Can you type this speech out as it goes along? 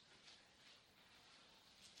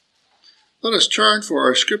Let us turn for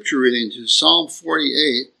our scripture reading to Psalm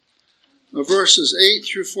 48, verses 8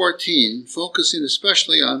 through 14, focusing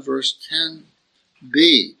especially on verse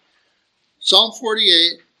 10b. Psalm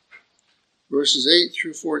 48, verses 8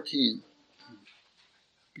 through 14.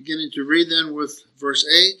 Beginning to read then with verse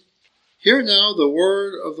 8. Hear now the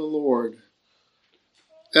word of the Lord.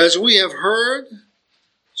 As we have heard,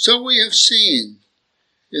 so we have seen,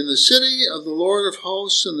 in the city of the Lord of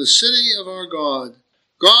hosts, in the city of our God.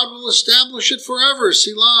 God will establish it forever,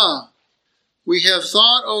 Selah. We have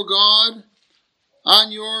thought, O God,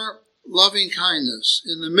 on your loving kindness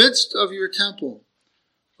in the midst of your temple,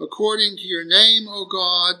 according to your name, O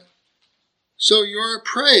God, so your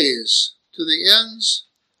praise to the ends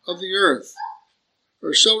of the earth,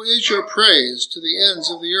 or so is your praise to the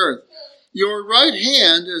ends of the earth. Your right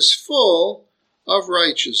hand is full of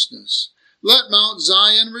righteousness. Let Mount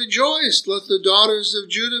Zion rejoice. Let the daughters of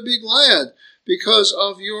Judah be glad because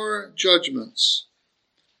of your judgments.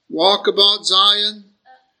 Walk about Zion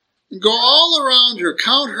and go all around her.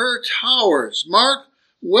 Count her towers. Mark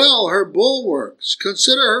well her bulwarks.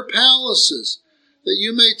 Consider her palaces, that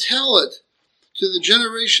you may tell it to the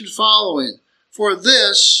generation following. For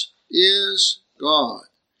this is God,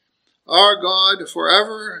 our God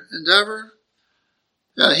forever and ever.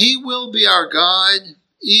 He will be our guide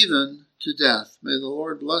even to death. May the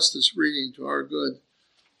Lord bless this reading to our good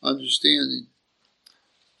understanding.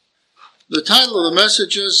 The title of the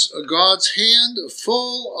message is God's Hand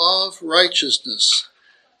Full of Righteousness.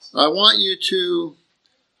 I want you to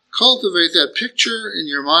cultivate that picture in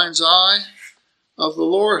your mind's eye of the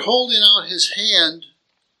Lord holding out his hand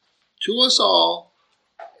to us all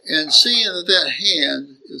and seeing that that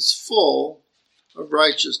hand is full of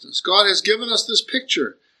righteousness. God has given us this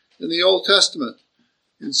picture in the Old Testament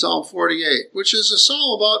in Psalm 48, which is a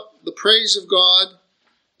psalm about the praise of God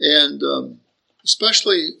and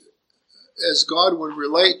especially as God would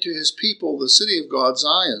relate to his people, the city of God,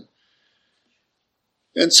 Zion.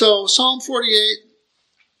 And so Psalm 48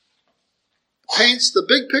 paints the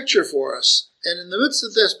big picture for us. And in the midst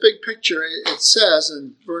of this big picture, it says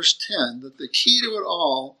in verse 10 that the key to it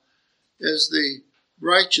all is the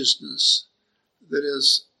righteousness that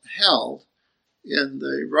is held in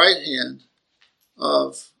the right hand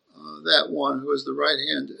of that one who is the right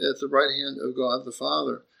hand at the right hand of God the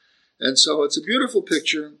Father. And so it's a beautiful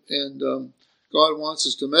picture, and God wants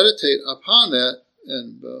us to meditate upon that,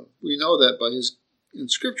 and we know that by his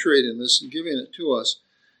inscripturating this and giving it to us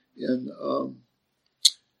in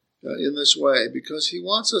this way, because he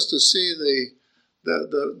wants us to see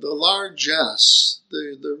the largesse,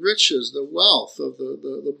 the riches, the wealth of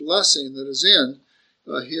the blessing that is in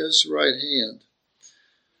his right hand.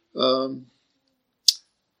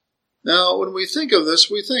 Now, when we think of this,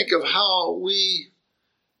 we think of how we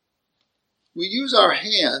use our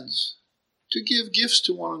hands to give gifts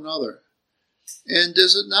to one another. And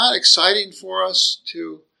is it not exciting for us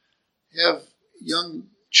to have young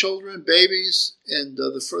children, babies, and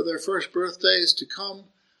for their first birthdays to come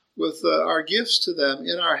with our gifts to them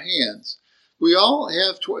in our hands? We all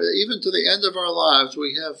have, even to the end of our lives,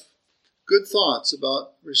 we have good thoughts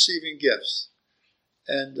about receiving gifts.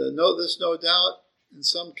 And no doubt, in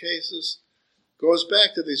some cases, goes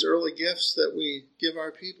back to these early gifts that we give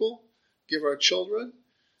our people, give our children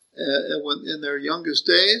in their youngest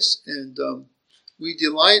days. And we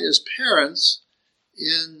delight as parents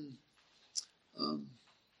in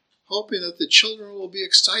hoping that the children will be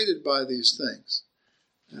excited by these things.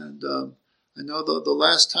 And I know the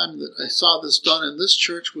last time that I saw this done in this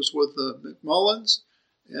church was with the McMullins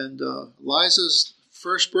and Liza's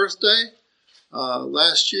first birthday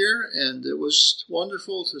last year, and it was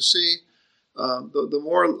wonderful to see.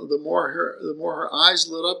 The more her eyes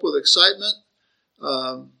lit up with excitement,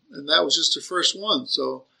 and that was just the first one.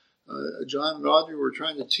 So John and Audrey were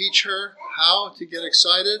trying to teach her how to get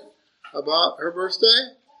excited about her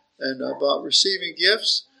birthday and about receiving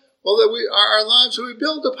gifts. Well, that our lives, we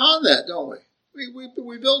build upon that, don't we?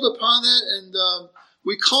 We build upon that, and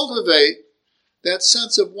we cultivate that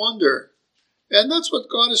sense of wonder. And that's what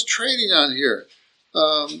God is trading on here.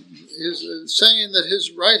 Is saying that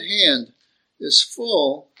his right hand is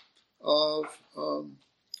full of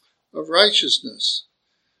righteousness.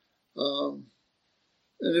 And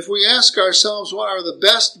if we ask ourselves what are the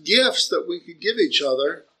best gifts that we could give each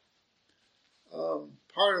other,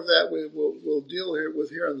 part of that we'll deal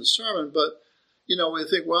with here in the sermon. But we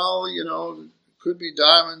think, could be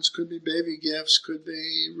diamonds, could be baby gifts, could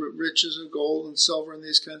be riches of gold and silver and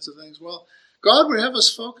these kinds of things. Well, God would have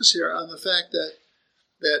us focus here on the fact that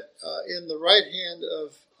in the right hand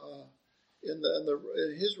of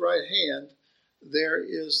in his right hand there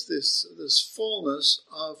is this fullness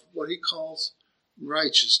of what he calls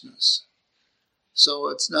righteousness. So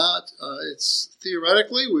it's not, it's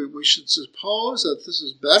theoretically, we should suppose that this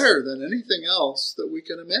is better than anything else that we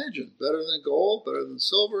can imagine. Better than gold, better than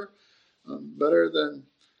silver, better than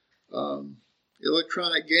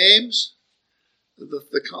electronic games,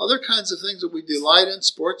 the other kinds of things that we delight in,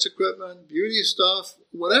 sports equipment, beauty stuff,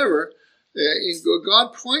 whatever.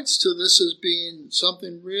 God points to this as being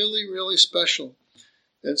something really, really special.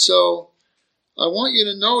 And so I want you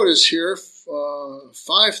to notice here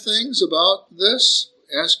 5 things about this.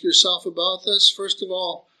 Ask yourself about this. First of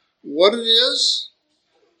all, what it is,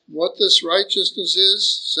 what this righteousness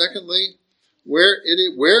is. Secondly, where it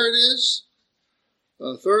is.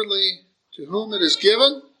 Thirdly, to whom it is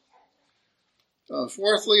given.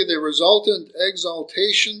 Fourthly, the resultant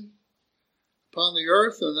exaltation upon the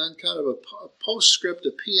earth, and then kind of a postscript,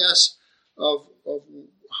 a PS of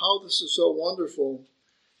how this is so wonderful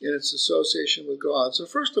in its association with God. So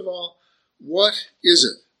first of all, what is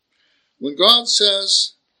it? When God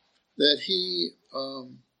says that He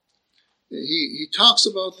talks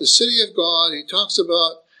about the city of God, He talks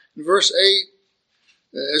about, in verse 8,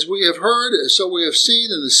 as we have heard, so we have seen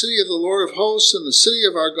in the city of the Lord of hosts and the city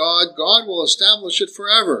of our God, God will establish it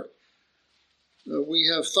forever.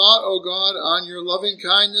 We have thought, O God, on your loving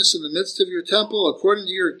kindness in the midst of your temple, according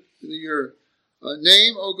to your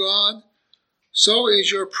name, O God. So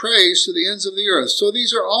is your praise to the ends of the earth. So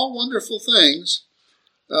these are all wonderful things,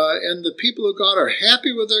 and the people of God are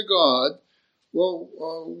happy with their God. Well,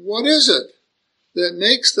 what is it that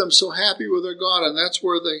makes them so happy with their God? And that's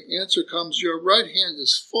where the answer comes. Your right hand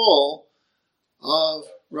is full of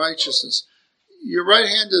righteousness. Your right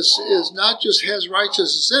hand is not just has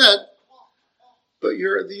righteousness in it, but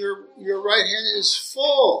your right hand is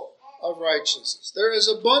full of righteousness. There is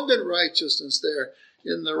abundant righteousness there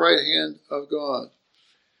in the right hand of God.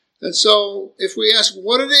 And so if we ask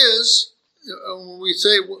what it is, when we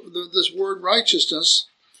say this word righteousness,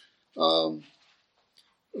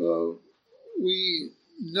 we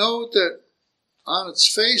note that on its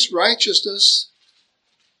face, righteousness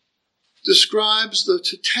describes the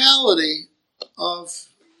totality of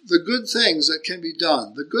the good things that can be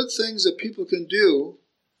done, the good things that people can do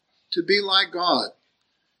to be like God.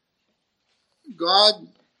 God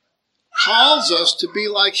calls us to be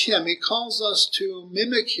like Him. He calls us to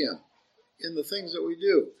mimic Him in the things that we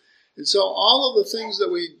do. And so all of the things that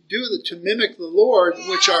we do to mimic the Lord,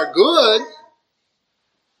 which are good,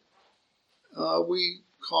 we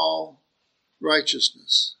call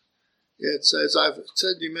righteousness. It's, as I've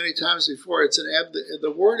said to you many times before,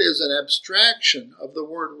 the word is an abstraction of the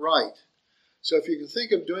word right. So if you can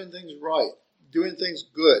think of doing things right, doing things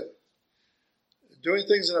good, doing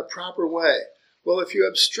things in a proper way, well, if you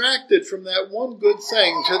abstracted from that one good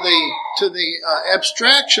thing to the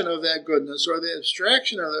abstraction of that goodness or the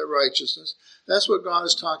abstraction of that righteousness, that's what God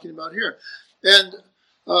is talking about here. And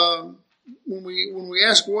when we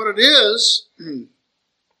ask what it is,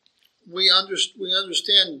 we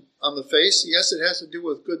understand on the face. Yes, it has to do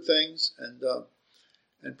with good things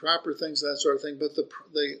and proper things, that sort of thing. But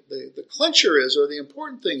the clincher is, or the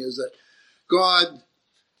important thing is, that God,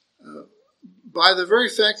 by the very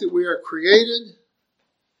fact that we are created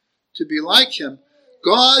to be like Him,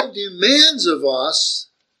 God demands of us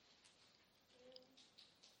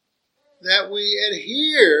that we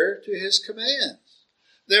adhere to His commands.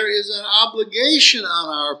 There is an obligation on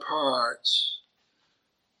our parts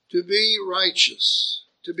to be righteous,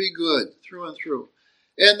 to be good through and through.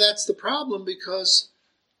 And that's the problem, because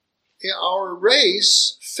our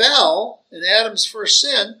race fell in Adam's first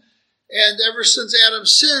sin, and ever since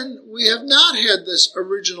Adam's sin, we have not had this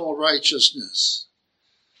original righteousness.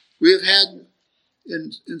 We have had,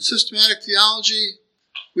 in systematic theology,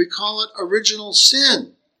 we call it original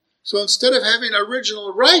sin. So instead of having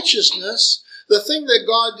original righteousness, the thing that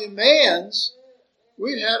God demands,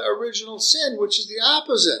 we've had original sin, which is the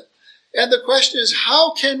opposite. And the question is,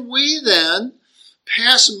 how can we then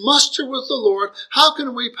pass muster with the Lord? How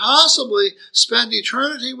can we possibly spend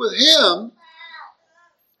eternity with Him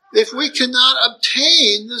if we cannot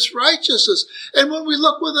obtain this righteousness? And when we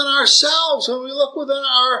look within ourselves, when we look within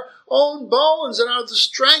our own bones and the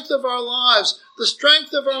strength of our lives, the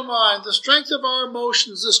strength of our mind, the strength of our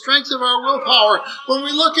emotions, the strength of our willpower, when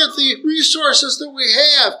we look at the resources that we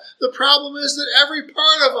have, the problem is that every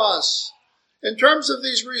part of us, in terms of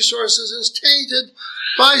these resources, is tainted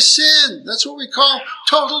by sin. That's what we call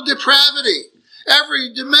total depravity.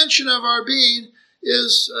 Every dimension of our being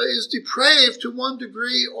is depraved to one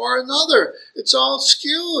degree or another. It's all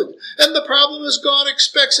skewed. And the problem is God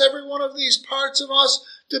expects every one of these parts of us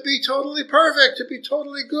to be totally perfect, to be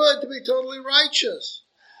totally good, to be totally righteous.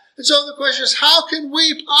 And so the question is, how can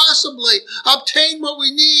we possibly obtain what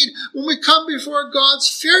we need when we come before God's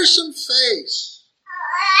fearsome face?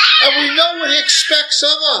 And we know what He expects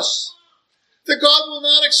of us. That God will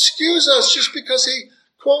not excuse us just because He,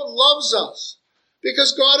 quote, loves us.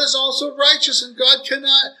 Because God is also righteous, and God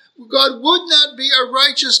would not be a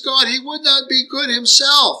righteous God. He would not be good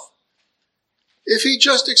Himself if He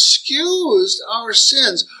just excused our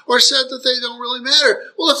sins or said that they don't really matter.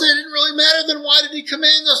 Well, if they didn't really matter, then why did He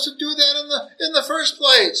command us to do that in the first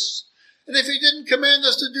place? And if He didn't command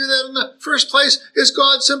us to do that in the first place, is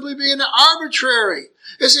God simply being arbitrary?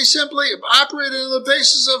 Is He simply operating on the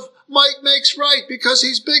basis of might makes right? Because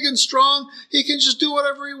He's big and strong, He can just do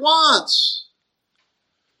whatever He wants.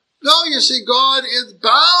 No, you see, God is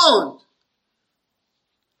bound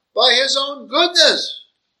by His own goodness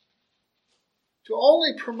to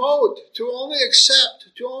only promote, to only accept,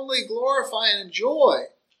 to only glorify and enjoy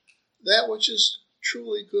that which is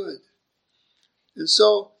truly good. And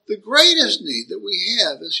so the greatest need that we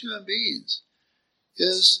have as human beings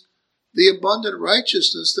is the abundant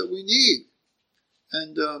righteousness that we need.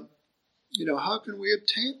 And, how can we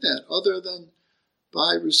obtain that other than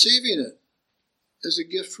by receiving it as a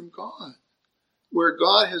gift from God? Where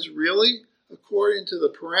God has really, according to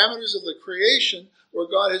the parameters of the creation, where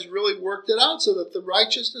God has really worked it out so that the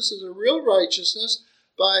righteousness is a real righteousness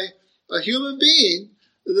by a human being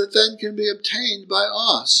that then can be obtained by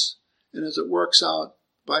us, and as it works out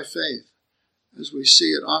by faith, as we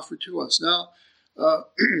see it offered to us. Now,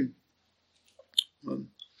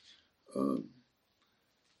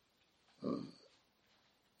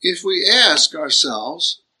 if we ask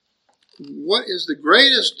ourselves, what is the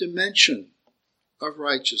greatest dimension of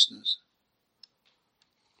righteousness?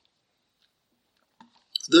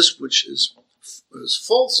 This which is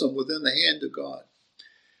fulsome within the hand of God.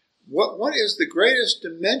 What is the greatest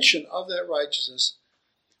dimension of that righteousness?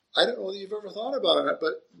 I don't know whether you've ever thought about it,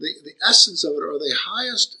 but the essence of it, or the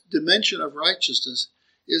highest dimension of righteousness,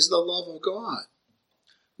 is the love of God.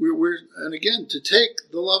 And again, to take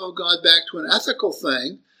the love of God back to an ethical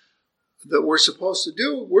thing that we're supposed to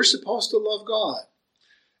do, we're supposed to love God.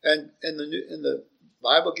 And the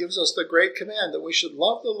Bible gives us the great command that we should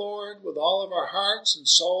love the Lord with all of our hearts and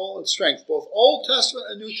soul and strength, both Old Testament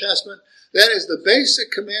and New Testament. That is the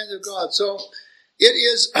basic command of God. So it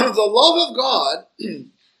is the love of God,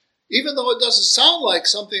 even though it doesn't sound like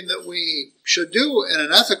something that we should do in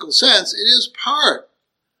an ethical sense, it is part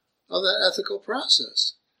of that ethical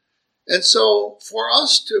process. And so for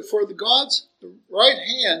God's right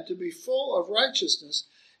hand to be full of righteousness,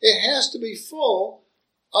 it has to be full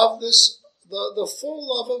of this, the full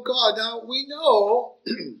love of God. Now, we know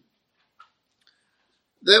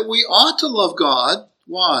that we ought to love God.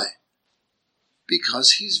 Why?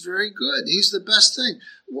 Because He's very good. He's the best thing.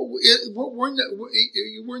 We're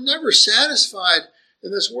never satisfied in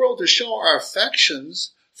this world to show our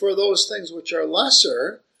affections for those things which are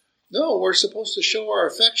lesser. No, we're supposed to show our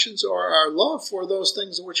affections or our love for those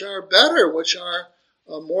things which are better, which are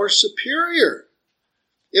more superior.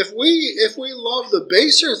 If we love the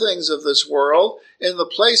baser things of this world in the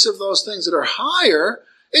place of those things that are higher,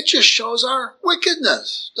 it just shows our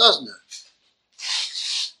wickedness, doesn't it?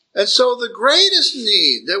 And so the greatest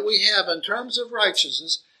need that we have in terms of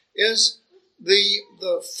righteousness is the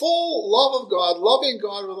full love of God, loving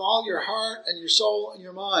God with all your heart and your soul and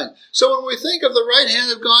your mind. So when we think of the right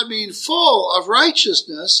hand of God being full of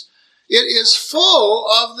righteousness, it is full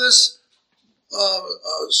of this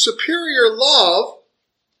superior love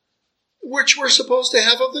which we're supposed to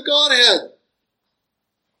have of the Godhead,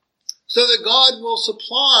 so that God will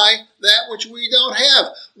supply that which we don't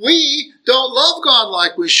have. We don't love God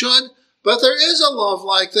like we should, but there is a love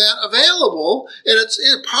like that available, and it's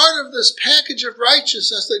part of this package of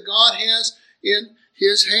righteousness that God has in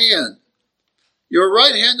His hand. Your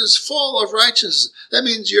right hand is full of righteousness. That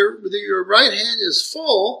means your right hand is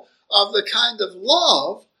full of the kind of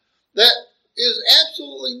love that is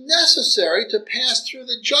absolutely necessary to pass through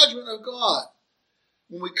the judgment of God.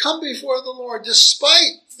 When we come before the Lord,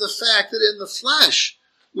 despite the fact that in the flesh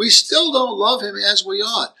we still don't love Him as we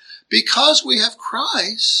ought, because we have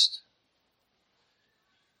Christ,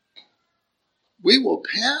 we will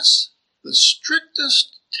pass the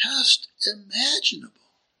strictest test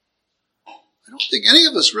imaginable. I don't think any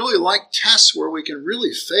of us really like tests where we can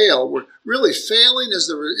really fail. Where really failing is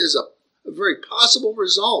a very possible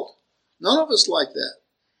result. None of us like that.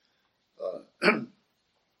 I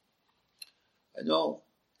know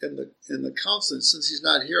in the counseling, since he's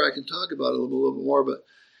not here, I can talk about it a little bit more. But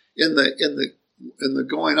in the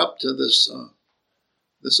going up to this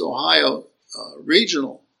Ohio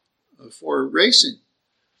regional for racing.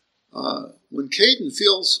 When Caden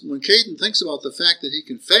thinks about the fact that he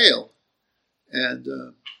can fail and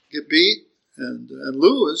get beat and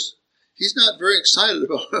lose, he's not very excited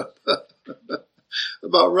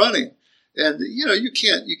about running. And you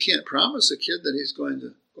can't promise a kid that he's going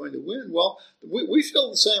to win. Well, we feel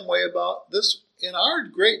the same way about this in our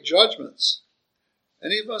great judgments.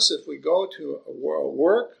 Any of us, if we go to a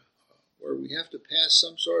work where we have to pass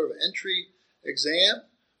some sort of entry exam,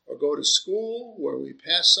 or go to school where we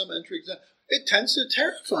pass some entry exam, it tends to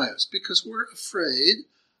terrify us because we're afraid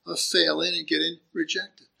of failing and getting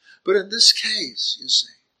rejected. But in this case, you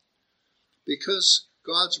see, because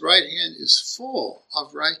God's right hand is full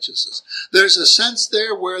of righteousness, there's a sense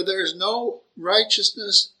there where there's no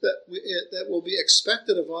righteousness that will be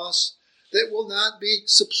expected of us that will not be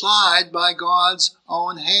supplied by God's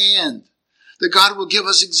own hand. That God will give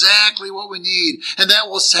us exactly what we need, and that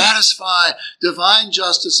will satisfy divine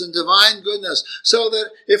justice and divine goodness, so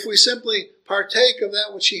that if we simply partake of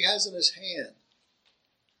that which he has in his hand,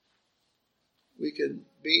 we can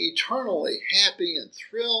be eternally happy and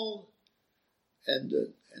thrilled and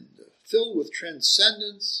filled with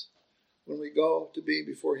transcendence when we go to be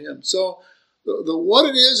before him. So the what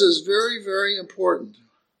it is very, very important.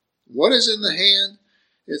 What is in the hand?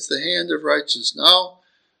 It's the hand of righteousness. Now,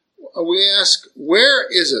 we ask, where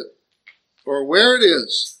is it? Or where it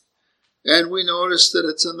is? And we notice that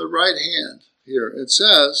it's in the right hand here. It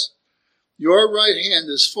says, your right hand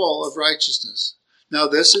is full of righteousness. Now,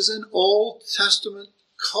 this is an Old Testament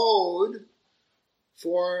code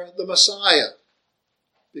for the Messiah.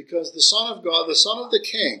 Because the Son of God, the Son of the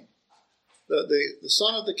King, the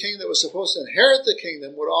Son of the King that was supposed to inherit the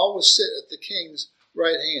kingdom would always sit at the king's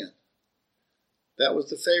right hand. That was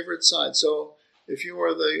the favorite side. So, if you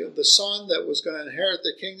were the son that was going to inherit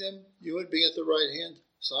the kingdom, you would be at the right-hand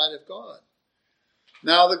side of God.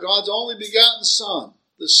 Now, the God's only begotten Son,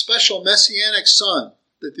 the special messianic Son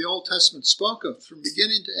that the Old Testament spoke of from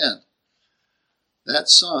beginning to end, that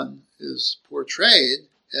Son is portrayed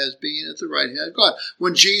as being at the right hand of God.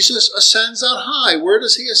 When Jesus ascends on high, where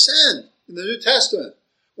does he ascend in the New Testament?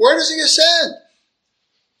 Where does he ascend?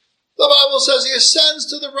 The Bible says he ascends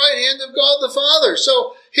to the right hand of God the Father.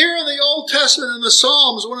 So here in the Old Testament, in the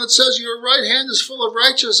Psalms, when it says your right hand is full of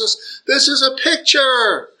righteousness, this is a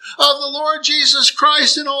picture of the Lord Jesus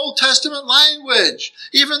Christ in Old Testament language,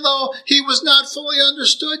 even though he was not fully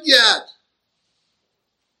understood yet.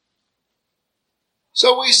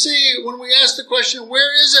 So we see, when we ask the question,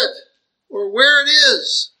 where is it? Or where it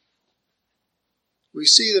is, we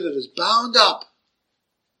see that it is bound up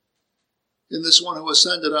in this one who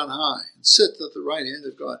ascended on high and sits at the right hand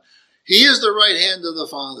of God. He is the right hand of the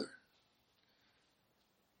Father.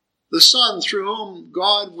 The Son through whom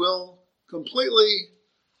God will completely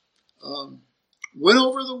win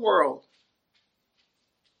over the world.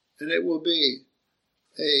 And it will be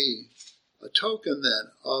a token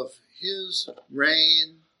then of his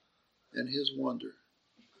reign and his wonder.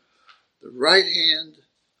 The right hand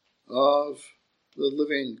of the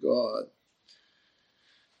living God.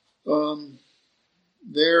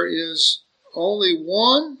 There is only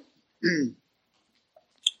one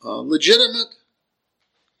legitimate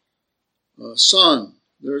son.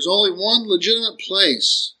 There is only one legitimate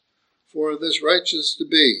place for this righteous to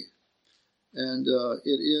be, and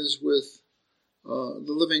it is with the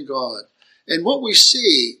living God. And what we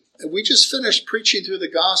see, we just finished preaching through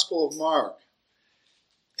the Gospel of Mark,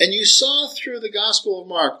 and you saw through the Gospel of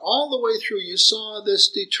Mark, all the way through, you saw this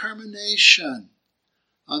determination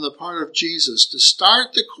on the part of Jesus to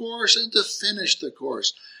start the course and to finish the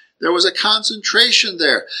course. There was a concentration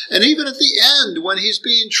there. And even at the end, when he's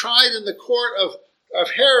being tried in the court of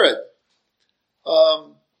Herod,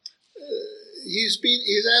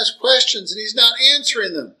 he's asked questions and he's not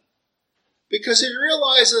answering them, because he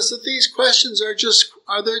realizes that these questions are just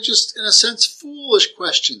in a sense foolish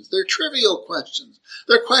questions. They're trivial questions.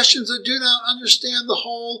 They're questions that do not understand the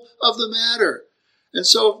whole of the matter. And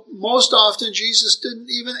so most often Jesus didn't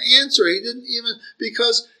even answer. He didn't even,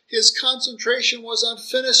 because his concentration was on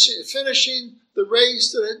finishing the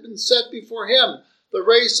race that had been set before him, the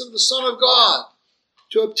race of the Son of God,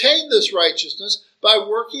 to obtain this righteousness by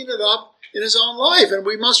working it up in his own life. And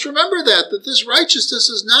we must remember that this righteousness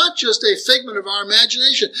is not just a figment of our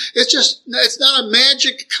imagination. It's not a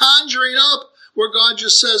magic conjuring up where God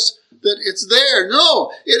just says that it's there.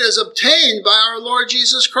 No, it is obtained by our Lord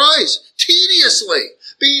Jesus Christ, tediously,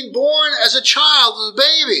 being born as a child, as a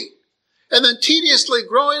baby, and then tediously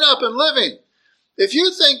growing up and living. If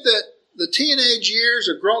you think that the teenage years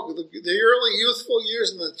or the early youthful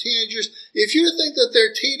years and the teenage years, if you think that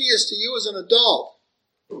they're tedious to you as an adult,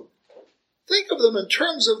 Think of them in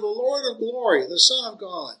terms of the Lord of glory, the Son of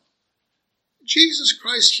God. Jesus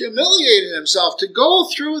Christ humiliated himself to go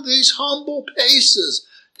through these humble paces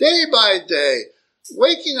day by day,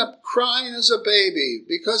 waking up crying as a baby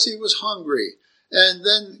because he was hungry, and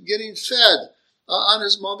then getting fed on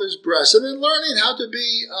his mother's breast, and then learning how to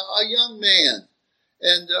be a young man,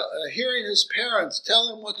 and hearing his parents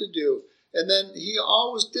tell him what to do. And then he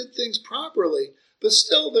always did things properly, but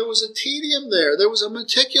still there was a tedium there. There was a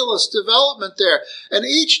meticulous development there. And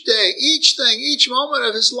each day, each thing, each moment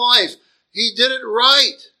of his life, he did it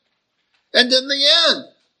right. And in the end,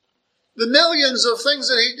 the millions of things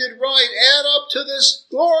that he did right add up to this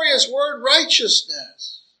glorious word,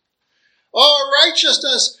 righteousness. Our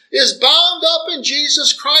righteousness is bound up in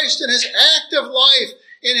Jesus Christ in his active life,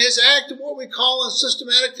 in his act of what we call in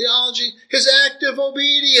systematic theology, his active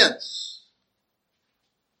obedience.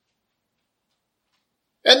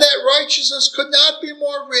 And that righteousness could not be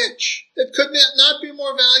more rich. It could not be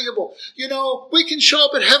more valuable. You know, we can show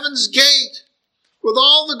up at heaven's gate with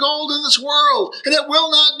all the gold in this world, and it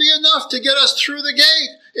will not be enough to get us through the gate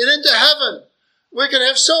and into heaven. We could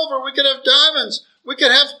have silver, we could have diamonds, we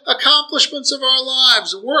could have accomplishments of our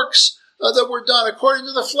lives, works that were done according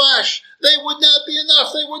to the flesh. They would not be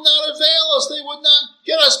enough. They would not avail us. They would not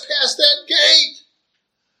get us past that gate.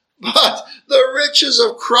 But the riches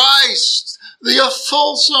of Christ, the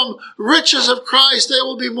fulsome riches of Christ, they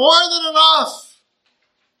will be more than enough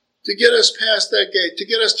to get us past that gate, to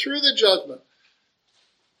get us through the judgment.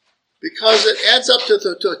 Because it adds up to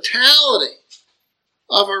the totality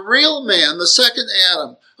of a real man, the second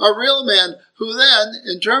Adam, a real man who then,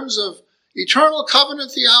 in terms of eternal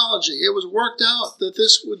covenant theology, it was worked out that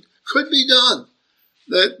this could be done,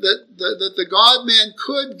 that the God-man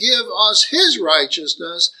could give us his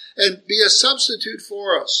righteousness and be a substitute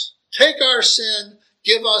for us. Take our sin,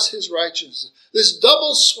 give us his righteousness. This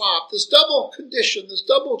double swap, this double condition, this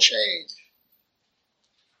double change.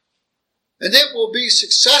 And it will be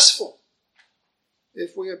successful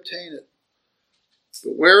if we obtain it.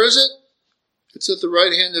 But where is it? It's at the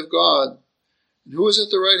right hand of God. And who is at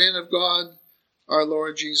the right hand of God? Our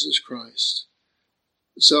Lord Jesus Christ.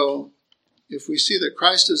 So, if we see that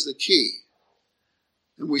Christ is the key,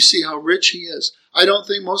 and we see how rich he is, I don't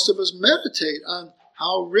think most of us meditate on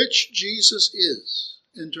how rich Jesus is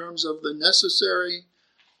in terms of the necessary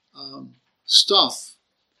stuff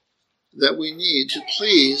that we need to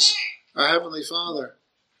please our Heavenly Father.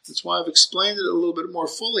 That's why I've explained it a little bit more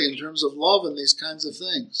fully in terms of love and these kinds of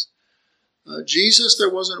things. Jesus, there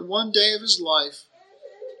wasn't one day of his life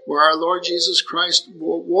where our Lord Jesus Christ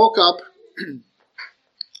woke up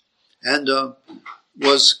and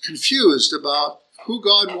was confused about who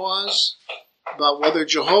God was, about whether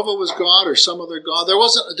Jehovah was God or some other God. There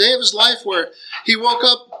wasn't a day of his life where he woke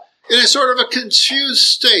up in a sort of a confused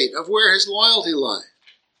state of where his loyalty lay.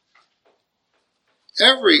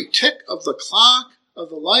 Every tick of the clock of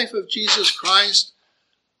the life of Jesus Christ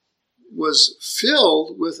was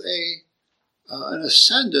filled with an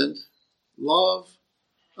ascendant love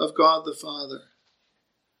of God the Father.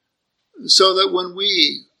 So that when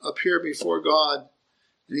we appear before God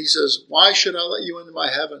and he says, "Why should I let you into my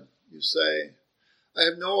heaven?" you say, "I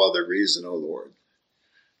have no other reason, O Lord,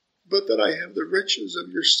 but that I have the riches of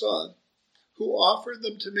your Son, who offered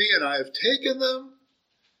them to me, and I have taken them,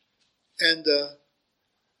 and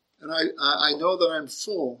I know that I'm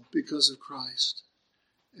full because of Christ."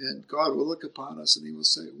 And God will look upon us and he will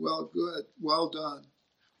say, "Well, good, well done,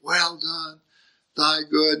 thy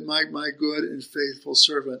good, my good and faithful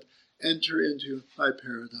servant. Enter into my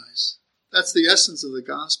paradise." That's the essence of the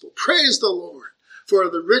gospel. Praise the Lord for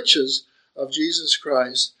the riches of Jesus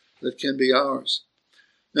Christ that can be ours.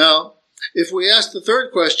 Now, if we ask the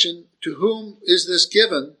third question, to whom is this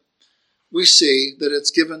given? We see that it's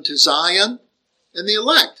given to Zion and the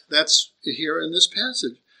elect. That's here in this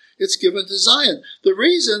passage. It's given to Zion. The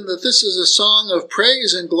reason that this is a song of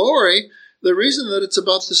praise and glory, the reason that it's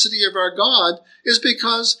about the city of our God, is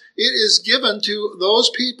because it is given to those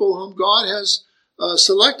people whom God has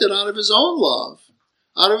selected out of his own love,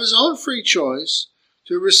 out of his own free choice,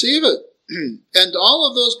 to receive it. And all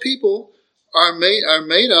of those people are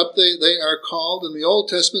made up. They are called, in the Old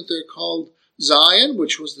Testament, they're called Zion,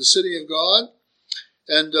 which was the city of God.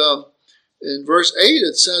 And in verse 8,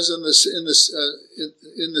 it says, in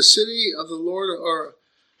the city of the Lord, or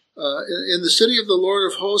in the city of the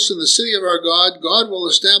Lord of hosts, in the city of our God, God will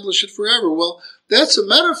establish it forever. Well, that's a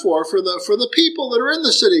metaphor for the people that are in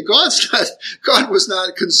the city. God was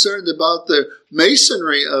not concerned about the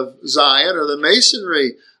masonry of Zion or the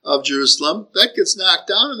masonry of Jerusalem. That gets knocked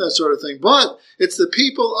down and that sort of thing. But it's the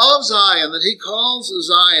people of Zion that he calls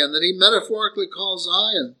Zion, that he metaphorically calls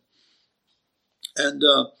Zion. And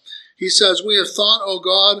he says, we have thought, O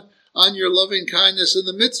God, on your loving kindness in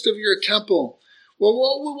the midst of your temple. Well,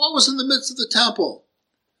 what was in the midst of the temple?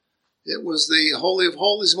 It was the Holy of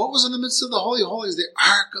Holies. What was in the midst of the Holy of Holies? The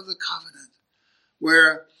Ark of the Covenant,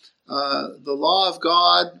 where the law of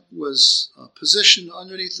God was positioned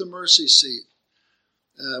underneath the mercy seat.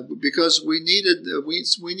 Because we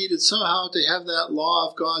needed somehow to have that law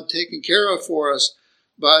of God taken care of for us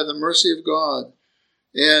by the mercy of God.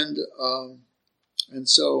 And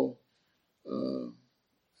so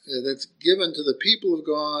that's given to the people of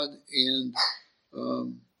God, and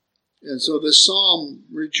so this psalm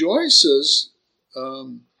rejoices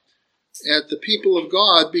at the people of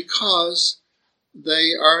God because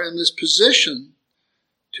they are in this position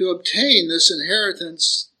to obtain this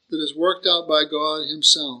inheritance that is worked out by God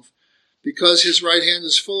himself. Because his right hand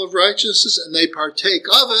is full of righteousness and they partake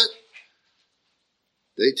of it,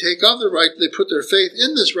 they take of the right, they put their faith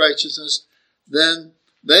in this righteousness, then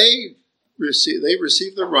they receive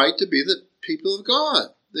the right to be the people of God.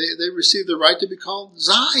 They receive the right to be called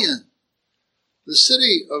Zion, the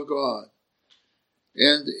city of God.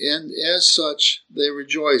 And as such, they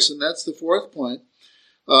rejoice. And that's the fourth point.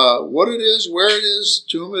 What it is, where it is,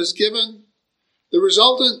 to whom it is given. The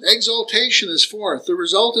resultant exaltation is fourth. The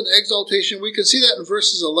resultant exaltation, we can see that in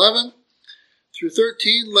verses 11 through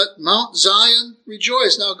 13. Let Mount Zion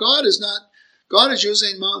rejoice. Now, God is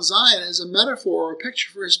using Mount Zion as a metaphor or a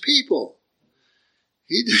picture for his people.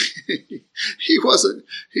 He wasn't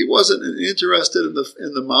interested in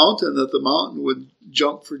the mountain, that the mountain would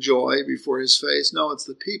jump for joy before his face. No, it's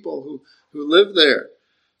the people who live there.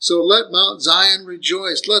 So let Mount Zion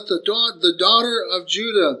rejoice. Let the daughter of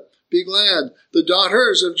Judah be glad. The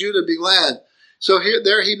daughters of Judah be glad. So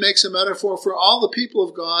there he makes a metaphor for all the people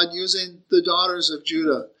of God using the daughters of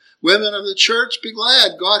Judah. Women of the church, be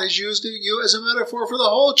glad. God has used you as a metaphor for the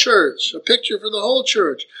whole church, a picture for the whole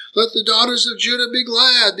church. Let the daughters of Judah be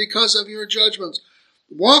glad because of your judgments.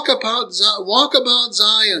 Walk about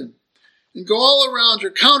Zion and go all around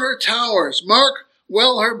her. Count her towers. Mark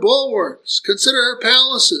well her bulwarks. Consider her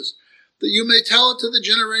palaces, that you may tell it to the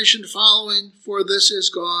generation following. For this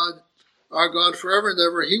is God, our God forever and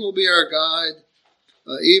ever. He will be our guide,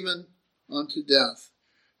 even unto death.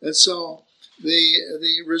 And so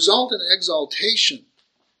the resultant exaltation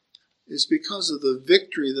is because of the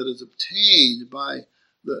victory that is obtained by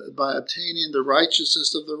obtaining the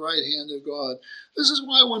righteousness of the right hand of God. This is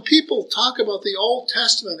why when people talk about the Old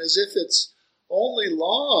Testament as if it's only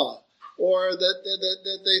law, or that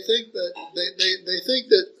they think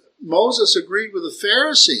that Moses agreed with the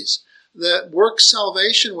Pharisees that works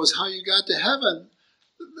salvation was how you got to heaven.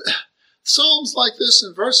 Psalms like this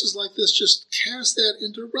and verses like this just cast that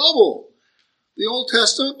into rubble. The Old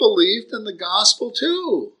Testament believed in the gospel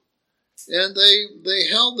too. And they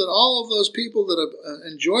held that all of those people that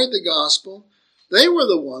have enjoyed the gospel, they were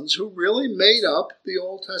the ones who really made up the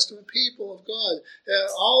Old Testament people of God.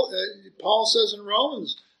 Paul says in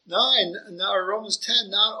Romans 9, or Romans 10,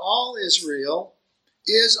 not all Israel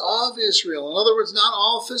is of Israel. In other words, not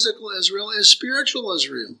all physical Israel is spiritual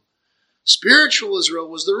Israel. Spiritual Israel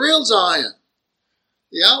was the real Zion.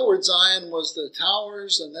 The outward Zion was the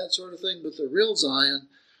towers and that sort of thing, but the real Zion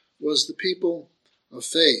was the people of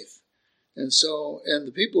faith. And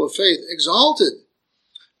the people of faith exalted.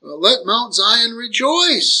 Let Mount Zion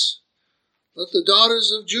rejoice. Let the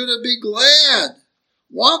daughters of Judah be glad.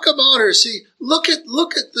 Walk about her. See, look at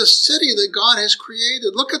the city that God has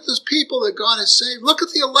created. Look at the people that God has saved. Look at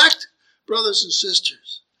the elect, brothers and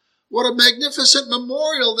sisters. What a magnificent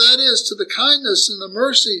memorial that is to the kindness and the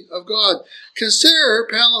mercy of God. Consider her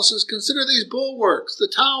palaces. Consider these bulwarks, the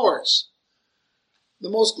towers. The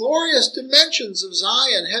most glorious dimensions of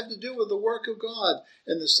Zion have to do with the work of God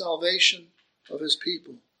and the salvation of his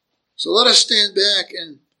people. So let us stand back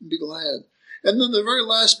and be glad. And then the very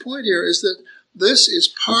last point here is that this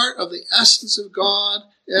is part of the essence of God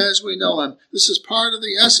as we know him. This is part of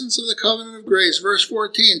the essence of the covenant of grace. Verse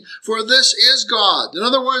 14, for this is God. In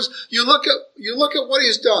other words, you look at what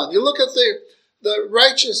he's done. You look at the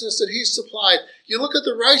righteousness that he's supplied. You look at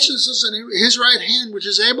the righteousness in his right hand, which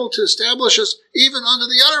is able to establish us even unto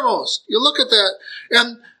the uttermost. You look at that,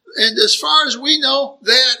 and as far as we know,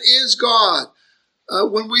 that is God.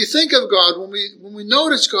 When we think of God, when we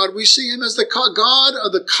notice God, we see him as the God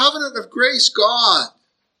of the covenant of grace, God.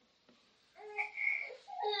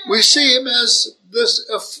 We see him as this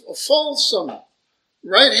a fulsome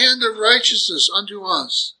right hand of righteousness unto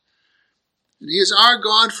us. And he is our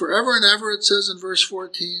God forever and ever, it says in verse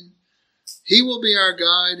 14. He will be our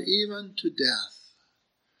guide even to death.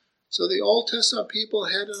 So the Old Testament people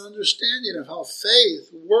had an understanding of how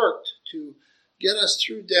faith worked to get us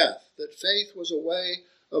through death, that faith was a way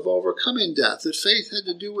of overcoming death, that faith had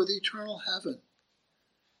to do with eternal heaven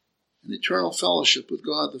and eternal fellowship with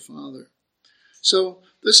God the Father. So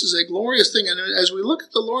this is a glorious thing. And as we look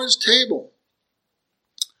at the Lord's table,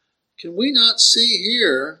 can we not see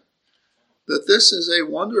here that this is a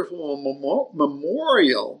wonderful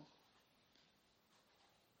memorial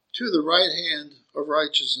to the right hand of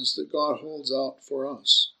righteousness that God holds out for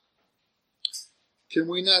us? Can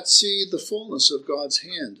we not see the fullness of God's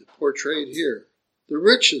hand portrayed here? The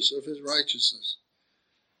riches of his righteousness.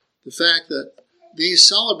 The fact that these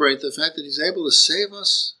celebrate the fact that he's able to save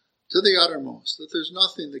us to the uttermost, that there's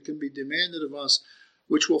nothing that can be demanded of us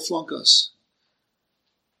which will flunk us,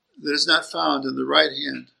 that is not found in the right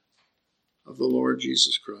hand of the Lord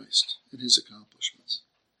Jesus Christ and his accomplishments.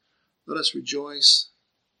 Let us rejoice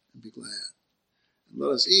and be glad, and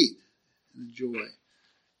let us eat and enjoy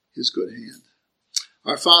his good hand.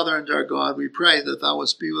 Our Father and our God, we pray that thou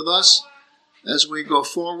wouldst be with us as we go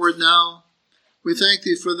forward now. We thank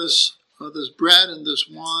thee for this bread and this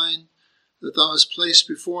wine that thou hast placed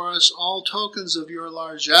before us, all tokens of your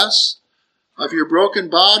largesse, of your broken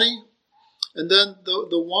body, and then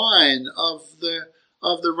the wine of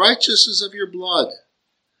the righteousness of your blood.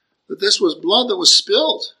 That this was blood that was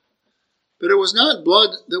spilled, but it was not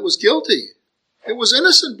blood that was guilty. It was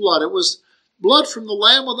innocent blood. It was blood from the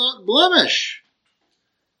Lamb without blemish.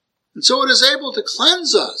 And so it is able to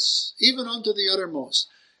cleanse us, even unto the uttermost.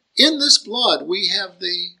 In this blood we have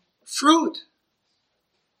the fruit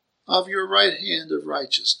of your right hand of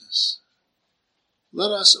righteousness.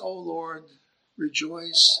 Let us, O Lord,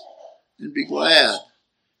 rejoice and be glad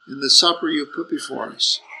in the supper you have put before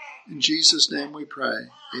us. In Jesus' name we pray.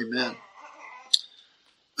 Amen.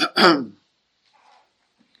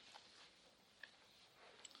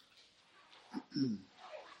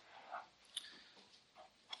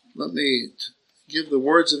 Let me give the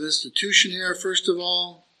words of institution here, first of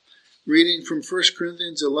all, reading from 1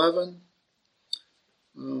 Corinthians 11,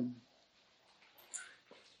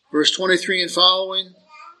 verse 23 and following,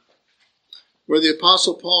 where the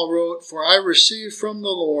Apostle Paul wrote, "For I received from the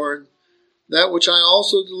Lord that which I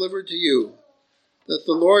also delivered to you, that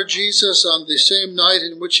the Lord Jesus, on the same night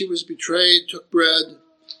in which he was betrayed, took bread,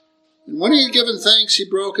 and when he had given thanks, he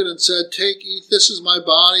broke it and said, 'Take, eat, this is my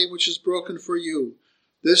body, which is broken for you.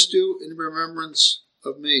 This do in remembrance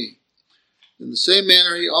of me.' In the same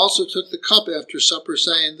manner he also took the cup after supper,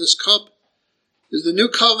 saying, 'This cup is the new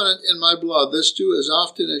covenant in my blood. This do as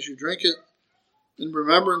often as you drink it in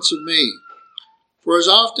remembrance of me. For as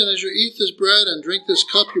often as you eat this bread and drink this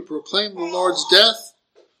cup, you proclaim the Lord's death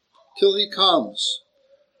till he comes.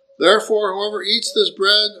 Therefore, whoever eats this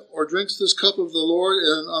bread or drinks this cup of the Lord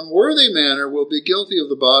in an unworthy manner will be guilty of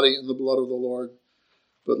the body and the blood of the Lord.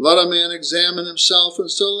 But let a man examine himself,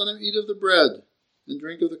 and so let him eat of the bread and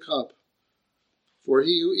drink of the cup. For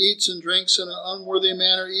he who eats and drinks in an unworthy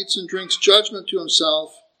manner eats and drinks judgment to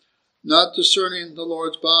himself, not discerning the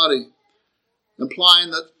Lord's body,'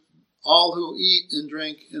 implying that all who eat and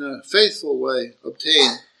drink in a faithful way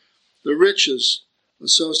obtain the riches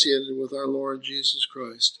associated with our Lord Jesus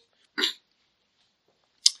Christ.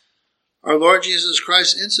 Our Lord Jesus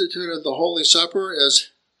Christ instituted the Holy Supper as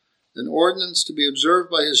an ordinance to be observed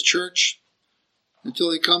by his church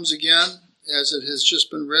until he comes again, as it has just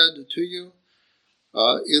been read to you.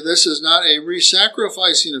 This is not a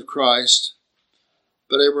re-sacrificing of Christ,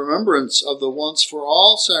 but a remembrance of the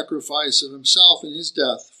once-for-all sacrifice of himself in his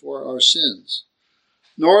death for our sins.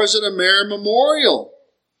 Nor is it a mere memorial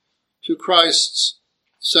to Christ's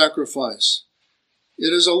sacrifice.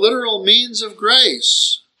 It is a literal means of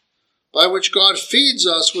grace by which God feeds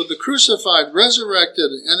us with the crucified,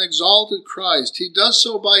 resurrected, and exalted Christ. He does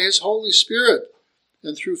so by his Holy Spirit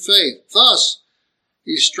and through faith. Thus,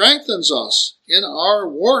 he strengthens us in our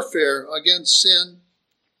warfare against sin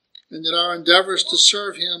and in our endeavors to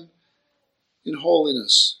serve him in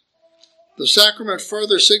holiness. The sacrament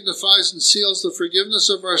further signifies and seals the forgiveness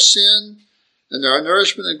of our sin and our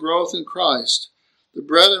nourishment and growth in Christ. The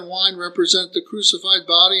bread and wine represent the crucified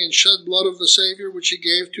body and shed blood of the Savior, which he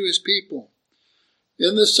gave to his people.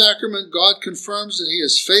 In this sacrament, God confirms that he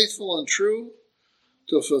is faithful and true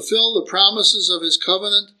to fulfill the promises of his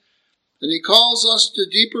covenant, and he calls us to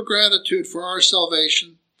deeper gratitude for our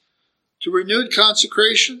salvation, to renewed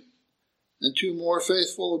consecration, and to more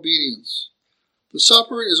faithful obedience. The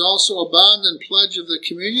supper is also a bond and pledge of the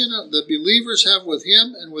communion that believers have with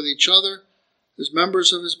him and with each other as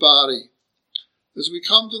members of his body. As we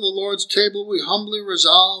come to the Lord's table, we humbly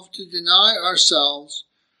resolve to deny ourselves,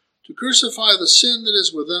 to crucify the sin that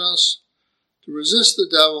is within us, to resist the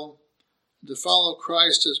devil, and to follow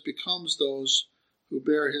Christ as becomes those who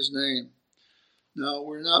bear his name. Now,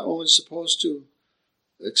 we're not only supposed to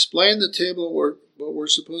explain the table, but we're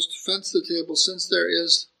supposed to fence the table, since there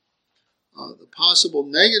is the possible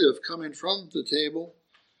negative coming from the table.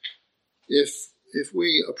 If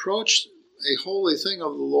we approach a holy thing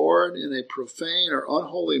of the Lord in a profane or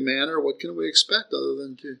unholy manner, what can we expect other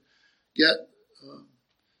than to get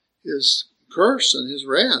his curse and his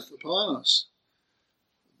wrath upon us?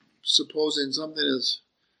 Supposing something is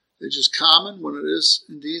just common when it is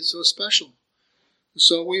indeed so special.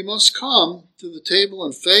 So we must come to the table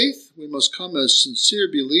in faith. We must come as sincere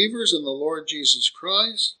believers in the Lord Jesus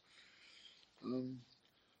Christ.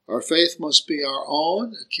 Our faith must be our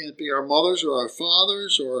own. It can't be our mother's or our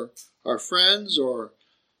father's or our friends or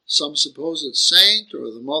some supposed saint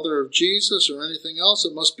or the mother of Jesus or anything else.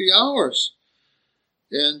 It must be ours.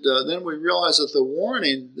 And then we realize that the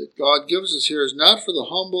warning that God gives us here is not for the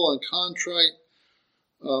humble and contrite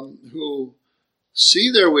who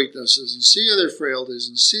see their weaknesses and see their frailties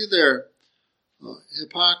and see their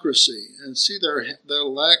hypocrisy and see their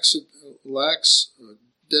lax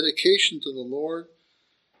dedication to the Lord,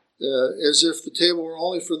 as if the table were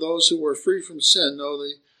only for those who were free from sin. No,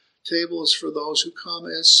 the table is for those who come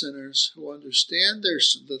as sinners, who understand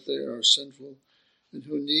that they are sinful and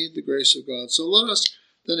who need the grace of God. So let us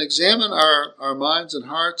then examine our minds and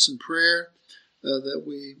hearts in prayer that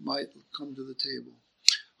we might come to the table.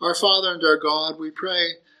 Our Father and our God, we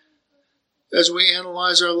pray, as we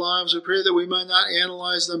analyze our lives, we pray that we might not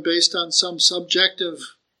analyze them based on some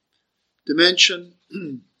subjective dimension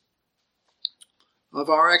of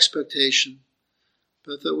our expectation,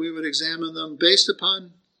 but that we would examine them based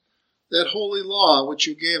upon that holy law which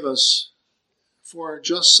you gave us for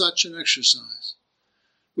just such an exercise.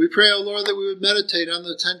 We pray, O Lord, that we would meditate on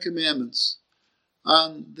the Ten Commandments,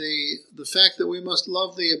 on the fact that we must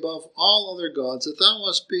love thee above all other gods, that thou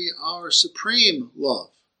must be our supreme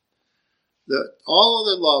love, that all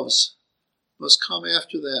other loves must come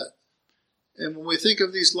after that. And when we think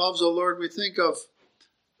of these loves, O Lord, we think of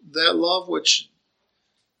that love which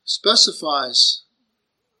specifies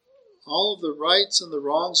all of the rights and the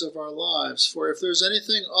wrongs of our lives. For if there is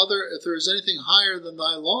anything higher than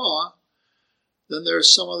thy law, then there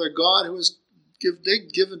is some other God who has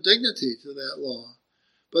given dignity to that law.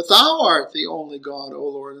 But thou art the only God, O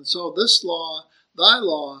Lord, and so this law, thy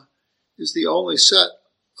law, is the only set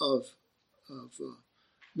of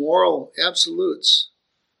moral absolutes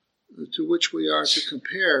to which we are to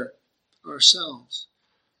compare ourselves.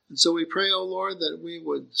 And so we pray, O Lord, that we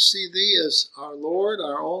would see thee as our Lord,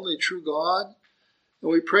 our only true God.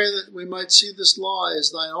 And we pray that we might see this law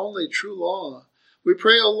as thine only true law. We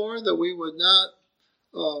pray, O Lord, that we would not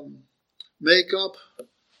make up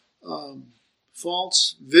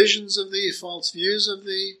false visions of thee, false views of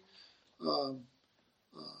thee.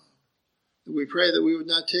 We pray that we would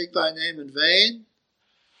not take thy name in vain,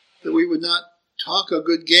 that we would not talk a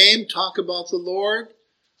good game, talk about the Lord,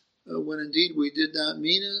 when indeed we did not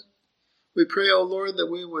mean it. We pray, O Lord,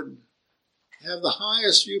 that we would have the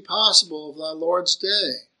highest view possible of thy Lord's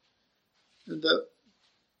day, and that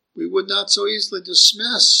we would not so easily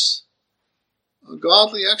dismiss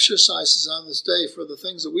godly exercises on this day for the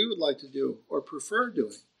things that we would like to do or prefer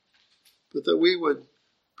doing, but that we would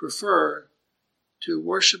prefer to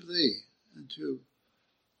worship thee and to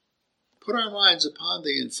put our minds upon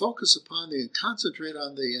thee and focus upon thee and concentrate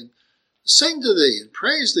on thee and sing to thee and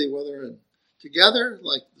praise thee, whether together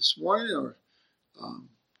like this morning or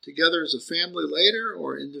together as a family later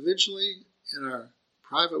or individually in our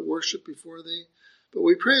private worship before thee. But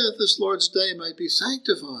we pray that this Lord's day might be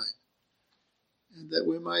sanctified and that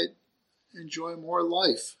we might enjoy more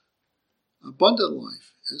life, abundant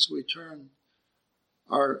life, as we turn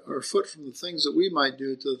our foot from the things that we might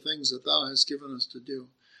do to the things that thou hast given us to do.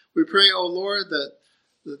 We pray, O Lord, that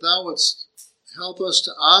thou wouldst help us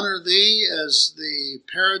to honor thee as the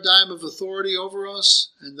paradigm of authority over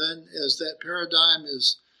us, and then as that paradigm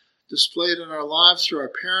is displayed in our lives through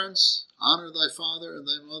our parents, honor thy father and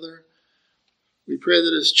thy mother. We pray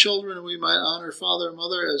that as children we might honor father and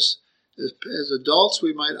mother. As adults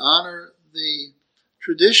we might honor the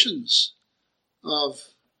traditions of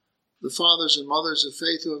the fathers and mothers of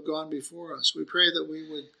faith who have gone before us. We pray that we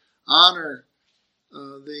would honor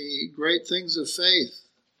the great things of faith,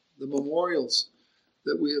 the memorials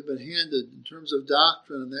that we have been handed in terms of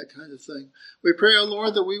doctrine and that kind of thing. We pray, O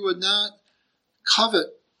Lord, that we would not covet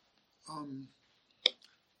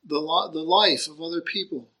the life of other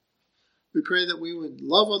people. We pray that we would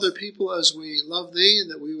love other people as we love thee,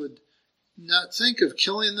 and that we would not think of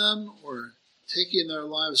killing them or taking their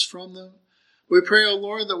lives from them. We pray, O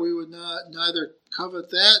Lord, that we would neither covet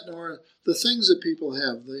that nor the things that people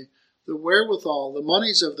have, the the wherewithal, the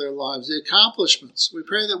monies of their lives, the accomplishments. We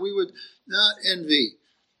pray that we would not envy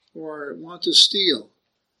or want to steal,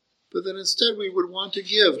 but that instead we would want to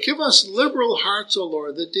give. Give us liberal hearts, O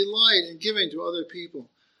Lord, that delight in giving to other people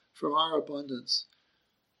from our abundance.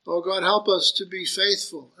 O God, help us to be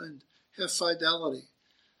faithful and have fidelity.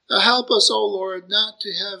 Help us, O Lord, not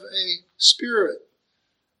to have a spirit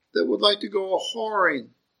that would like to go a-whoring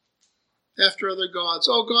after other gods.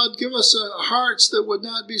 Oh God, give us hearts that would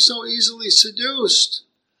not be so easily seduced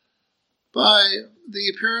by the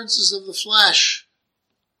appearances of the flesh.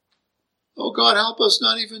 Oh God, help us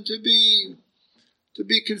not even to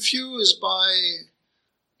be confused by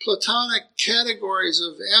platonic categories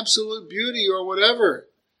of absolute beauty or whatever,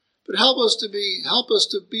 but help us to be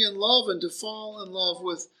in love and to fall in love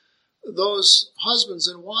with those husbands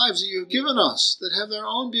and wives that you have given us that have their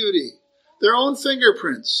own beauty, their own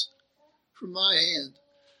fingerprints from thy hand.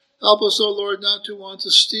 Help us, O Lord, not to want to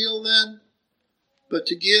steal then, but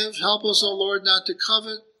to give. Help us, O Lord, not to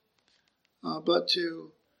covet, but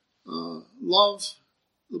to love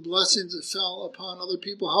the blessings that fell upon other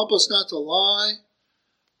people. Help us not to lie,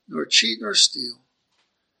 nor cheat, nor steal.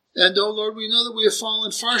 And, O Lord, we know that we have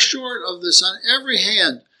fallen far short of this on every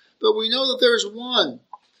hand, but we know that there is one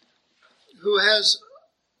who has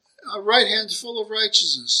a right hand full of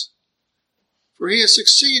righteousness, for he has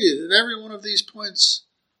succeeded at every one of these points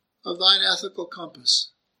of thine ethical compass.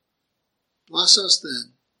 Bless us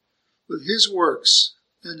then with his works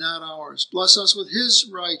and not ours. Bless us with his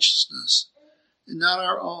righteousness and not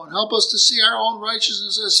our own. Help us to see our own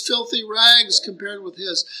righteousness as filthy rags compared with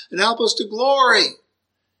his, and help us to glory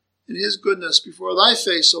in his goodness before thy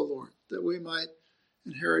face, O Lord, that we might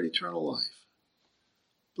inherit eternal life.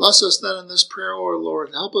 Bless us then in this prayer, O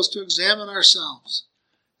Lord. Help us to examine ourselves,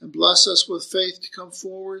 and bless us with faith to come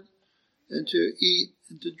forward and to eat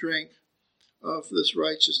and to drink of this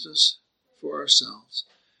righteousness for ourselves.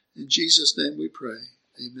 In Jesus' name we pray.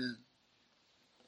 Amen.